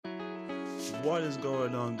What is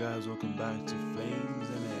going on, guys? Welcome back to Flames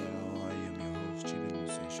and Hell. I am your host, Chidin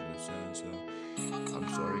Session. So, I'm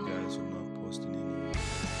sorry, guys, for not posting any.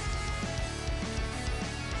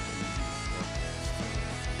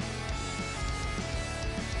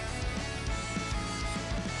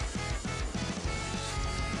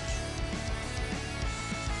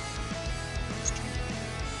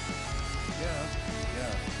 Yeah,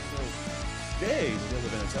 yeah. So, today, what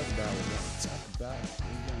we're gonna talk about,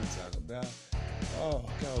 Oh,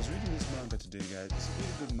 okay, I was reading this manga today, guys. It's a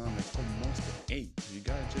really good manga. It's called Monster 8. So you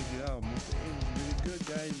gotta check it out. Monster 8 is really good,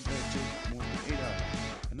 guys. You gotta check Monster 8 out.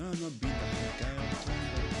 I know I'm not being the hype guy all the time,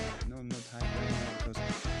 but no, I'm not hype right now because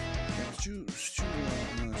it's too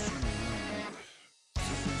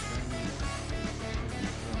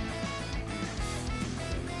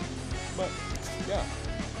but yeah,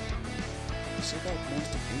 check out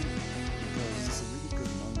Monster 8 because it's a really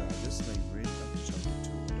good manga. I just like read up to chapter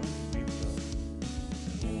 2. I don't read the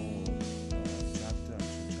whole chapter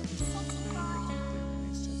until chapter 2. I think they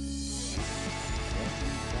release chapter 2.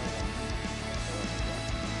 I don't read that one.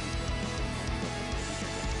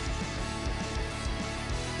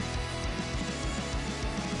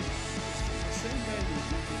 The same guy who's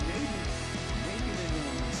thinking maybe they don't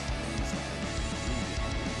understand really.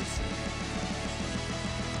 I'm not just saying.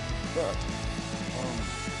 But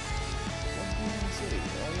what do you say?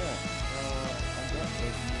 Oh yeah, I got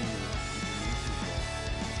like new information about.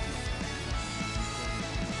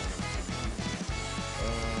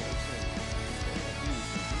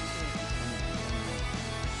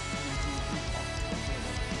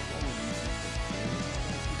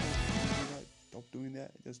 Stop doing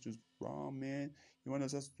that. That's just wrong, man. You want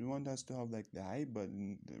us to have like the hype, but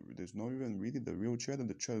there's not even really the real trailer.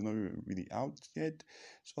 The trailer's not even really out yet.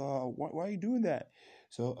 So why are you doing that?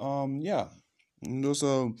 So yeah. And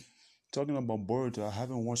also talking about Boruto, I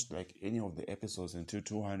haven't watched like any of the episodes until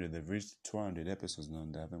 200. They've reached 200 episodes now,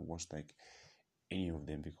 and I haven't watched like any of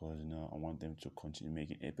them because I want them to continue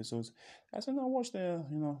making episodes. I said I watch the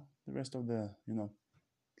rest of the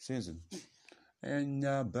season. And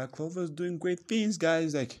Black Clover is doing great things,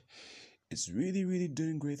 guys. Like it's really, really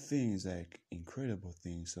doing great things, like incredible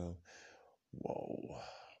things. So, whoa,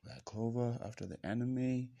 Black Clover after the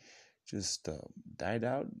anime just died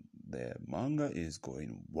out, the manga is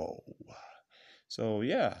going whoa. So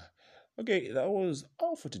yeah, okay, that was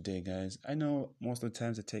all for today, guys. I know most of the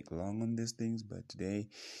times I take long on these things, but today,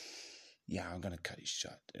 yeah, I'm gonna cut it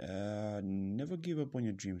short. Never give up on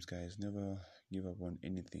your dreams, guys. Never give up on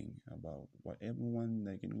anything about what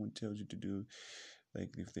anyone tells you to do.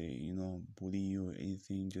 Like if they bully you or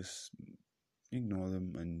anything, just ignore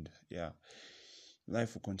them, and yeah,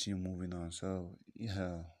 life will continue moving on. So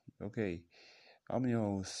yeah, okay. I'm your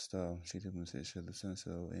host, Shita Musa,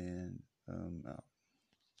 and